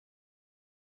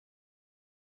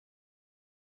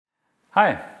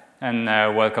Hi, and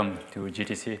welcome to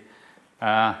GTC.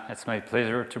 It's my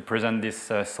pleasure to present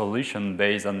this solution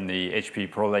based on the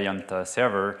HPE ProLiant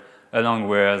server along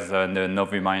with the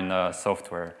NovuMind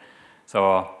software.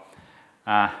 So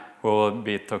we'll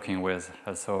be talking with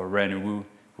also Ren Wu,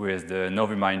 who is the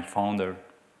NovuMind founder.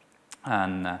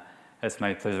 And it's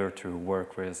my pleasure to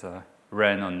work with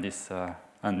Ren on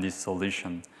this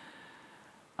solution.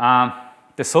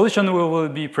 The solution we will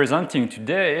be presenting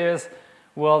today is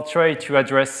we'll try to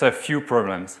address a few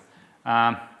problems.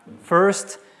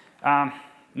 First,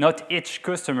 not each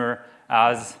customer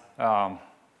has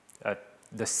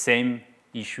the same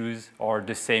issues or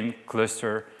the same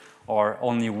cluster or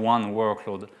only one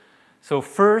workload. So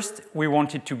first, we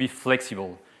want it to be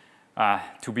flexible,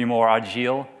 to be more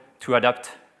agile, to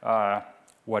adapt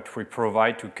what we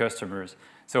provide to customers.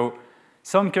 So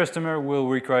some customer will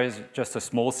require just a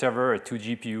small server, a 2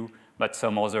 GPU, but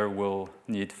some other will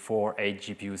need 4, 8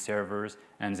 GPU servers,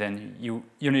 and then you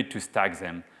need to stack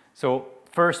them. So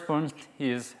first point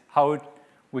is how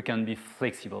we can be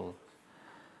flexible.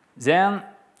 Then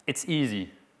it's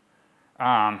easy.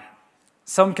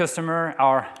 Some customers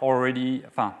are already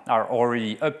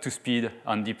up to speed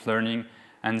on deep learning,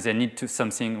 and they need to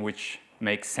something which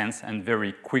makes sense and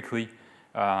very quickly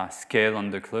scale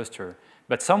on the cluster.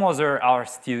 But some others are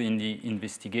still in the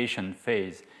investigation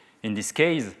phase. In this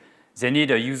case, they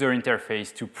need a user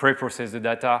interface to pre-process the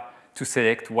data, to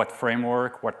select what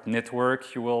framework, what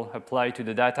network you will apply to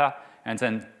the data, and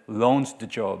then launch the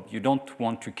job. You don't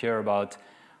want to care about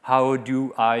how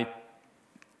do I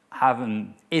have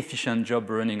an efficient job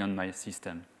running on my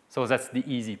system. So that's the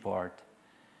easy part.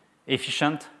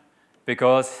 Efficient,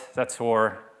 because that's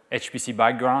our HPC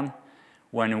background.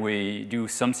 When we do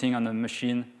something on a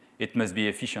machine, it must be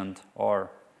efficient,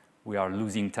 or we are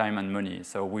losing time and money.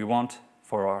 So we want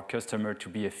for our customer to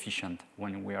be efficient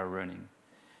when we are running.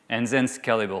 And then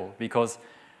scalable, because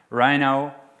right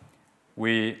now,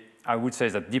 I would say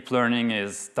that deep learning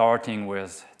is starting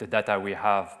with the data we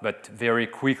have, but very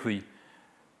quickly,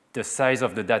 the size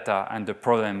of the data and the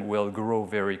problem will grow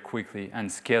very quickly, and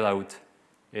scale out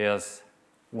is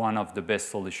one of the best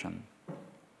solutions.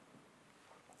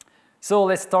 So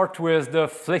let's start with the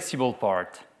flexible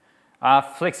part.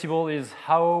 Flexible is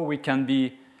how we can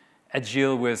be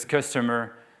agile with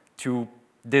customer to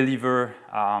deliver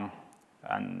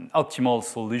an optimal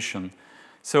solution.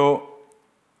 So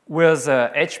with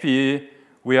HPE,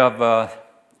 we have a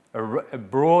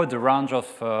broad range of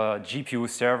GPU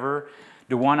server.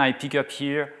 The one I pick up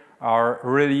here are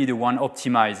really the one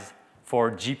optimized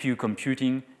for GPU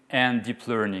computing and deep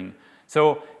learning.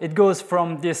 So it goes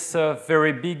from this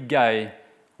very big guy,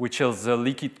 which is the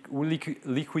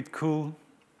liquid cool,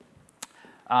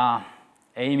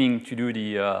 aiming to do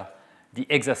the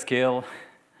exascale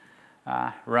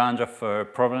range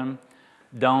of problem,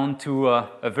 down to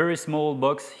a very small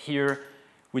box here,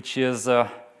 which is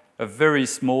a very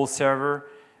small server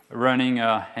running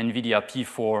NVIDIA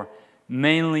P4,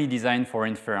 mainly designed for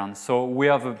inference. So we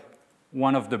have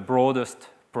one of the broadest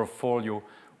portfolio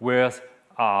with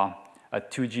a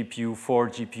 2 GPU, 4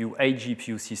 GPU, 8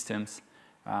 GPU systems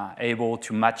able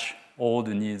to match all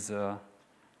the needs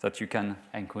that you can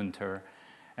encounter.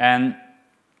 And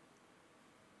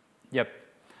yep,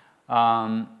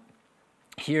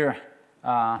 here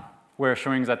we're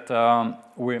showing that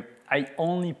I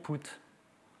only put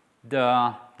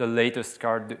the latest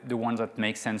card, the one that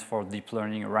makes sense for deep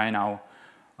learning right now.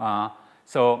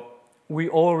 So we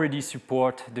already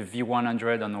support the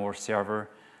V100 on our server,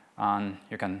 and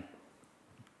you can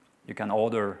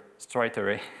order straight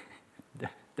away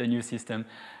the new system.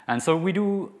 And so we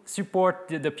do support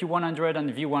the P100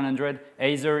 and V100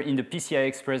 either in the PCI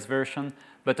Express version,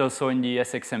 but also in the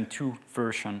SXM2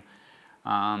 version.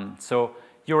 So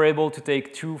you're able to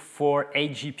take 2, 4,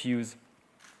 8 GPUs,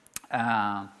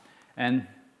 and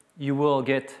you will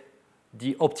get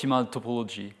the optimal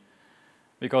topology.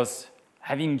 Because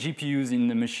having GPUs in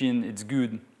the machine, it's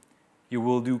good. You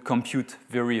will do compute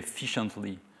very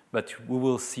efficiently, but we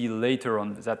will see later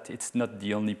on that it's not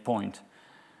the only point.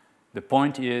 The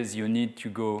point is you need to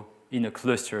go in a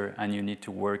cluster and you need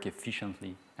to work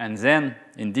efficiently. And then,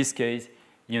 in this case,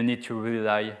 you need to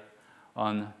rely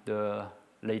on the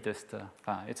latest,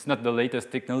 it's not the latest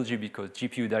technology because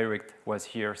GPUDirect was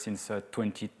here since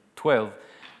 2012,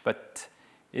 but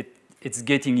it's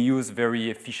getting used very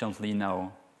efficiently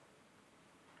now.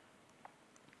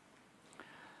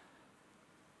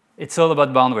 It's all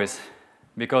about bandwidth,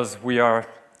 because we are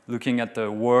looking at the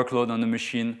workload on the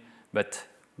machine, but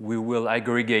we will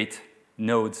aggregate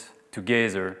nodes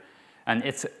together, and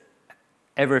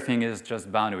everything is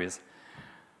just bandwidth.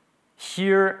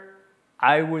 Here,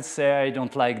 I would say I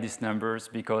don't like these numbers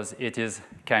because it is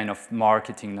kind of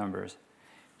marketing numbers.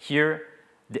 Here,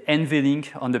 the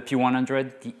NVLink on the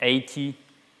P100, the 80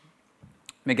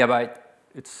 megabyte,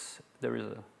 there is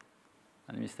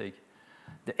a mistake.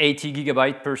 The 80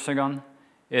 gigabyte per second,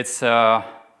 it's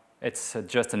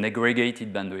just an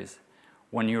aggregated bandwidth.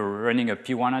 When you're running a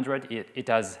P100, it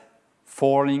has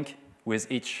 4 links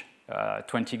with each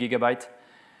 20 gigabyte.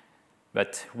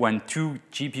 But when 2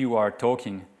 GPU are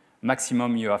talking,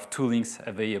 maximum you have 2 links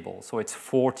available. So it's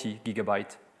 40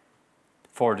 gigabyte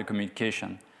for the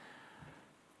communication.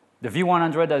 The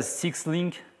V100 has 6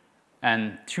 links,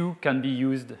 and 2 can be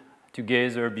used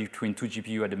together between 2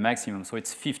 GPU at the maximum. So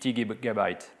it's 50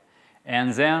 gigabyte.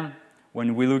 And then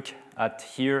when we look at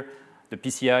here, the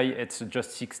PCI, it's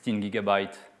just 16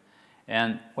 gigabyte.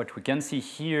 And what we can see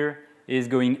here is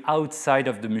going outside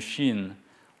of the machine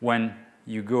when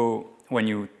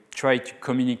you try to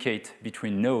communicate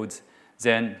between nodes.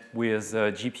 Then with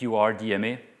GPU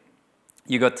RDMA,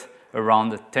 you got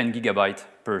around 10 gigabyte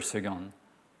per second.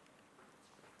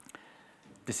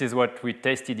 This is what we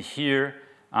tested here.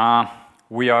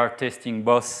 We are testing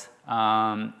both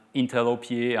Intel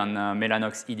OPA and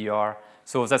Mellanox EDR.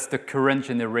 So that's the current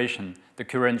generation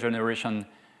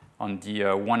on the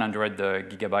 100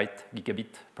 gigabit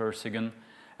per second.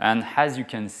 And as you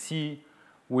can see,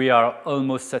 we are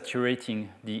almost saturating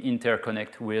the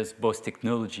interconnect with both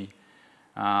technology.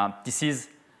 This is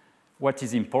what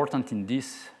is important in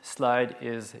this slide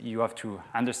is you have to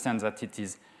understand that it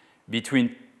is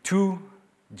between 2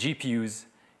 GPUs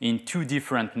in 2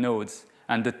 different nodes,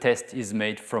 and the test is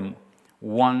made from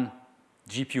one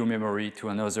GPU memory to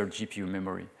another GPU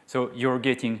memory. So you're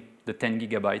getting the 10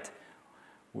 gigabyte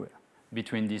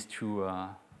between these 2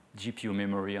 GPU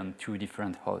memory on 2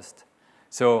 different hosts.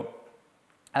 So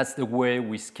that's the way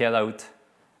we scale out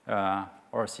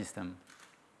our system.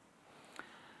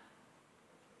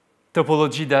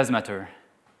 Topology does matter.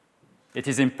 It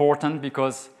is important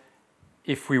because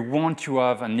if we want to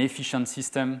have an efficient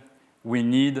system, we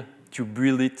need to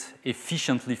build it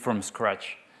efficiently from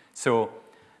scratch. So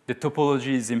the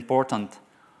topology is important.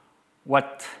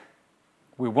 What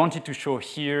we wanted to show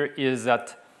here is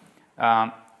that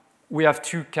we have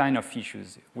 2 kind of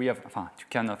issues. We have 2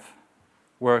 kind of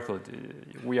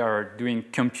workload. We are doing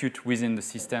compute within the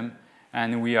system,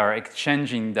 and we are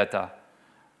exchanging data.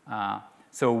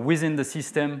 So within the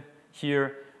system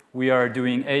here, we are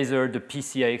doing either the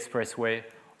PCI Expressway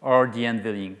or the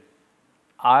NVLink.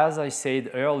 As I said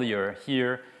earlier,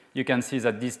 here you can see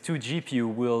that these 2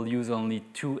 GPU will use only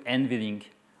 2 NVLink,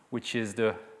 which is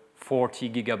the 40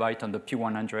 gigabyte on the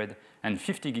P100 and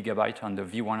 50 gigabyte on the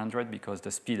V100 because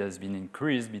the speed has been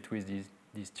increased between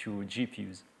these 2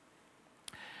 GPUs.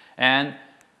 And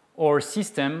our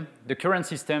system, the current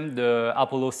system, the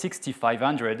Apollo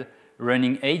 6500,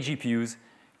 running 8 GPUs,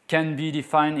 can be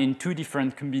defined in 2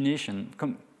 different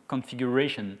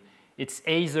configuration. It's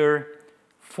either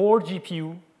 4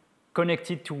 GPU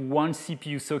connected to 1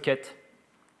 CPU socket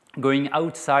going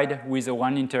outside with a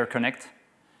 1 interconnect,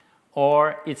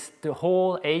 or it's the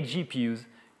whole 8 GPUs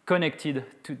connected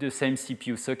to the same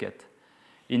CPU socket.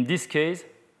 In this case,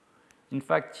 in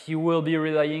fact, you will be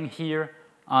relying here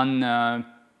on a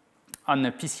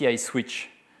PCI switch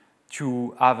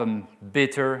to have a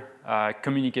better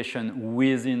communication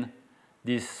within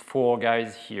these 4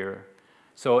 guys here.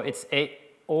 So it's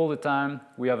all the time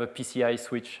we have a PCI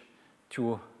switch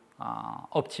to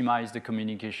optimize the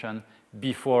communication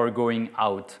before going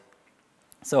out.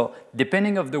 So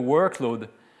depending of the workload,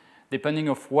 depending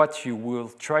of what you will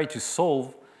try to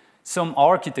solve, some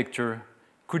architecture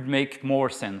could make more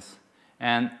sense.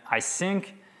 And I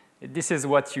think this is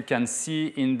what you can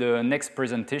see in the next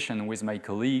presentation with my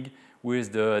colleague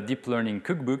with the deep learning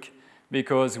cookbook,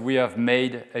 because we have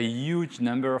made a huge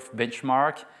number of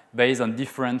benchmarks based on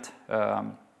different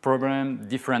programs,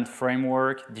 different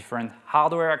framework, different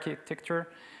hardware architecture,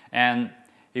 and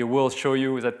it will show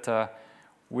you that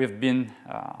we've been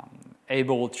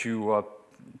able to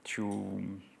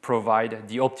provide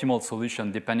the optimal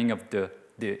solution depending of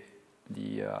the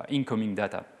incoming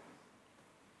data.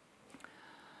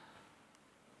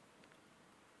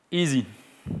 Easy.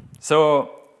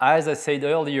 So as I said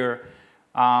earlier,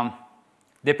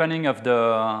 depending of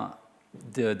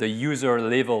the user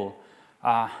level,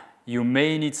 you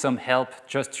may need some help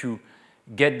just to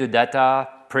get the data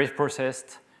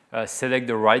pre-processed, select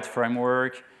the right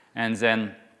framework, and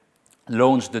then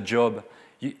launch the job.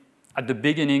 At the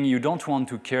beginning, you don't want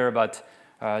to care about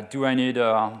do I need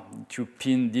to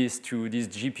pin this to this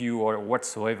GPU or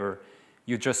whatsoever.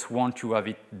 You just want to have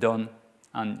it done,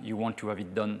 and you want to have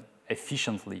it done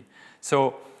efficiently.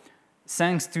 So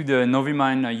thanks to the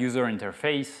NovuMind user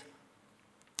interface,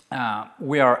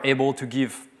 we are able to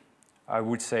give, I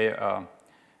would say,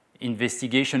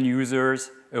 investigation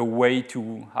users a way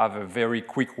to have a very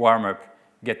quick warm-up,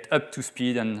 get up to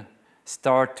speed, and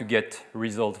start to get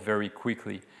results very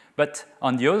quickly. But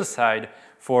on the other side,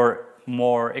 for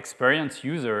more experienced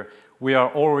user, we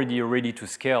are already ready to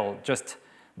scale just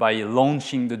by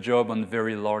launching the job on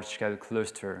very large-scale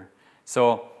cluster.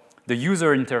 So the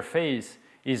user interface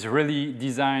is really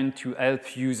designed to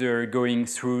help user going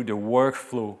through the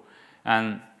workflow.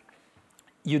 And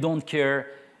you don't care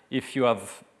if you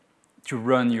have to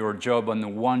run your job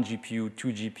on 1 GPU, 2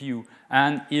 GPU,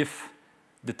 and if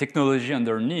the technology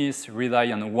underneath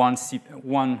rely on one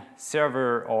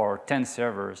server or 10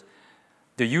 servers,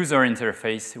 the user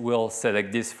interface will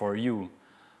select this for you.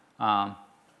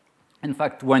 In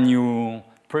fact, when you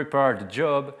prepare the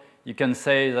job, you can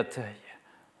say that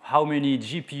how many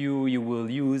GPU you will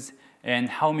use and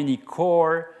how many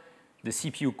core, the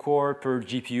CPU core per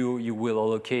GPU you will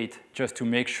allocate, just to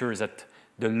make sure that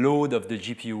the load of the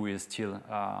GPU is still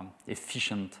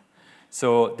efficient.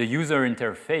 So the user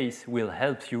interface will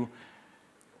help you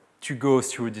to go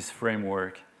through this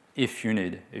framework if you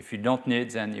need. If you don't need,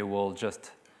 then you will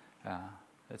just,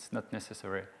 it's not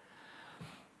necessary.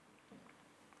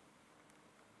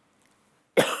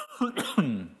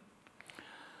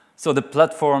 So the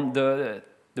platform, the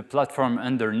platform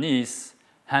underneath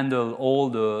handle all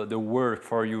the work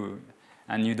for you,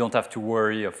 and you don't have to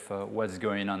worry of what's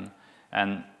going on.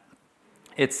 And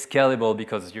it's scalable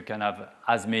because you can have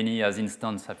as many as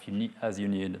instances as you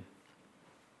need.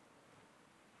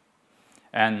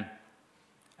 And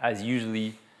as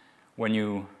usually, when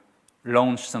you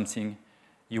launch something,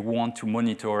 you want to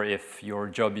monitor if your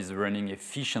job is running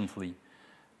efficiently.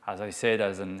 As I said,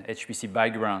 as an HPC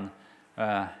background,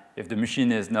 if the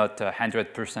machine is not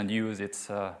 100% used, it's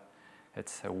a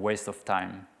waste of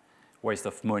time, waste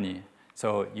of money.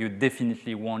 So you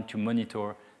definitely want to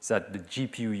monitor that the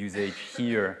GPU usage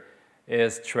here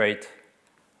is straight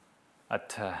at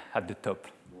the top.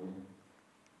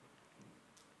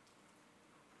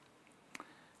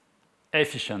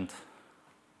 Efficient,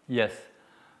 yes.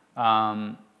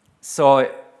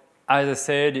 So as I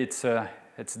said, it's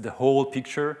the whole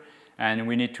picture, and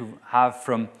we need to have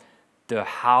from the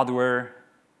hardware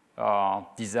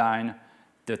design,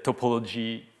 the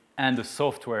topology, and the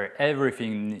software,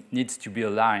 everything needs to be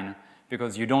aligned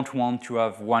because you don't want to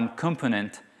have one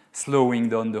component slowing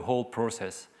down the whole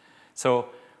process. So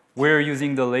we're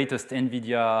using the latest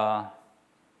NVIDIA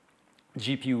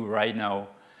GPU right now,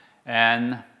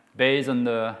 and based on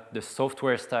the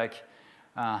software stack,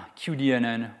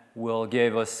 QDNN will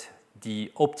give us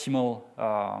the optimal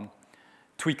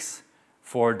tweaks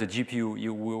for the GPU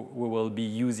we will be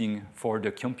using for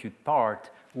the compute part,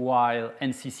 while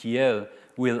NCCL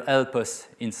will help us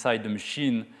inside the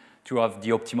machine to have the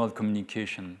optimal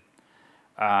communication.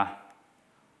 GPU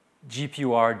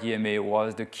RDMA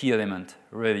was the key element,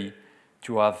 really,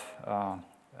 to have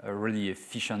a really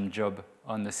efficient job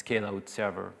on the scale-out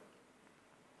server.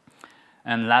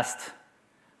 And last,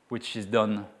 which is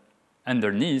done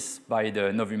underneath by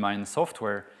the NovuMind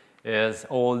software, is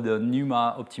all the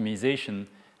NUMA optimization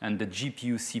and the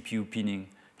GPU-CPU pinning,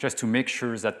 just to make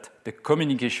sure that the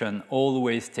communication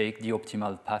always takes the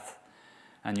optimal path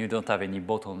and you don't have any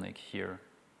bottleneck here.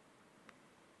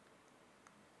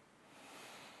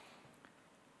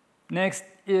 Next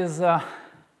is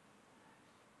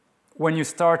when you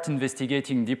start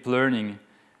investigating deep learning,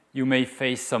 you may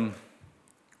face some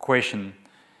question.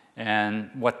 And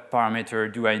what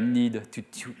parameter do I need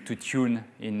to tune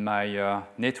in my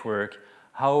network?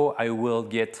 How I will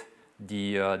get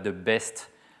the best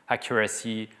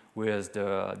accuracy with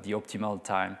the optimal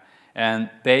time? And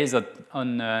based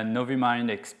on NovuMind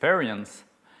experience,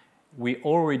 we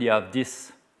already have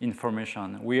this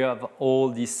information. We have all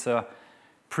these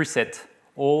preset,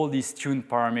 all these tuned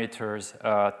parameters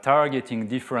targeting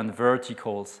different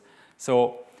verticals.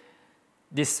 So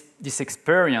this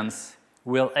experience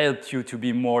will help you to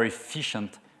be more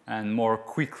efficient and more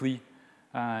quickly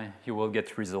you will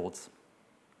get results.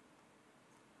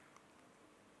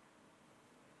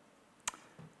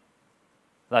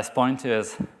 Last point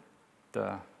is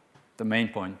the main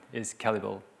point is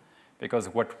scalable, because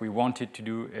what we wanted to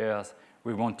do is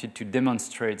we wanted to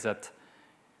demonstrate that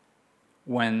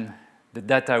when the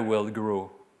data will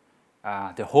grow,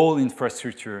 the whole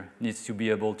infrastructure needs to be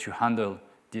able to handle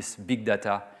this big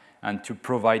data and to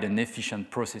provide an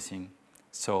efficient processing.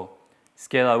 So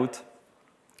scale out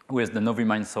with the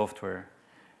NovuMind software.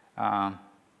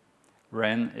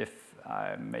 Ren, if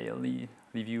I may leave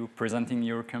you presenting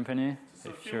your company,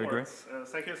 if you agree.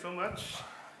 Thank you so much.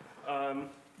 Can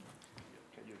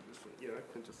you listen? Yeah,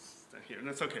 I can just stand here.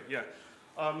 That's okay. Yeah.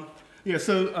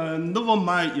 So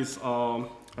NovuMind is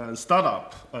a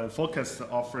startup focused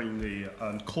offering the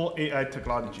core AI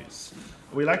technologies.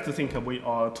 We like to think we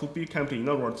are a 2B company. In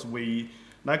other words, we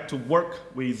like to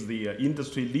work with the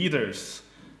industry leaders,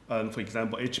 for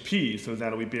example, HP, so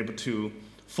that we be able to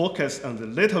focus on the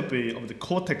little bit of the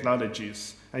core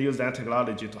technologies and use that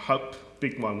technology to help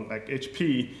big one like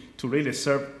HP to really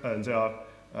serve their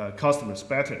customers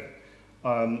better.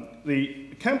 The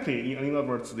company, in other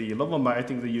words, the NovuMind, I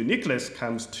think the uniqueness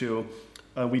comes to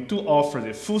we do offer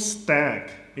the full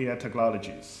stack AI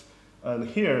technologies. And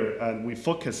here we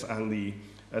focus on the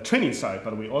training side,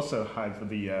 but we also have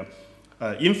the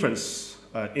inference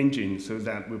engine so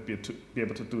that we'll be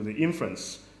able to do the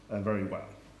inference very well.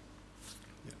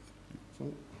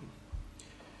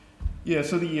 Yeah,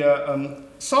 so the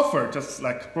software, just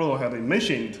like Bruno had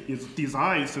mentioned, is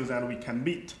designed so that we can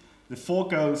meet the four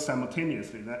goals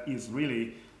simultaneously. That is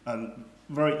really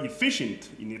very efficient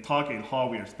in the target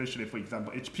hardware, especially, for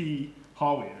example, HPE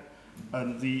hardware.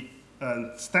 And the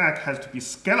stack has to be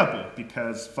scalable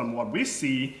because from what we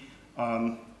see,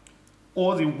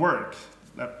 all the work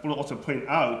that Bruno also pointed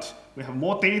out, we have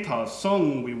more data,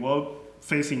 soon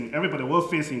everybody will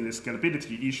facing the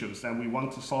scalability issues, and we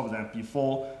want to solve that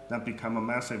before that become a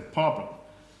massive problem.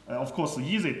 Of course,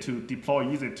 easy to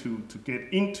deploy, easy to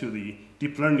get into the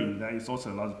deep learning, that is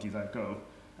also another design goal.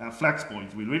 And flexible,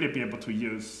 we really be able to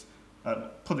use,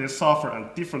 put this software on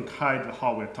different kind of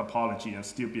hardware topology and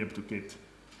still be able to get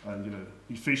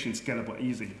efficient, scalable,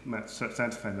 easy,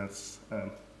 satisfy those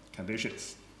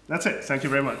conditions. That's it. Thank you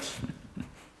very much.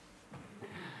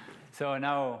 So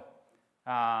now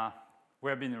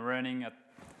we've been running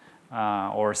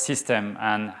our system,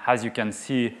 and as you can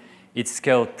see, it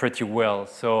scaled pretty well.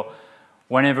 So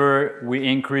whenever we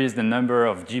increase the number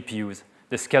of GPUs,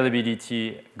 the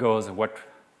scalability goes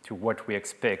to what we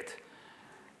expect,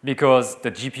 because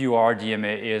the GPU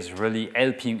RDMA is really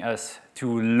helping us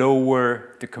to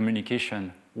lower the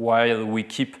communication while we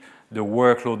keep the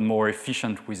workload more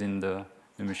efficient within the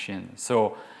machine.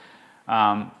 So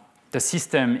the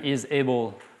system is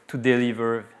able to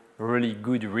deliver really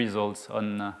good results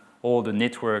on all the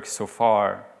networks so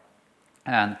far.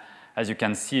 And as you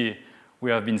can see, we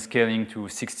have been scaling to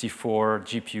 64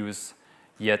 GPUs,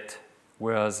 yet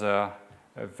whereas a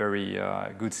very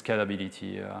good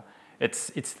scalability.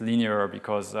 It's linear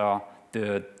because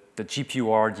the GPU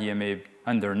RDMA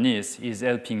underneath is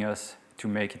helping us to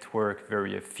make it work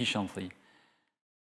very efficiently.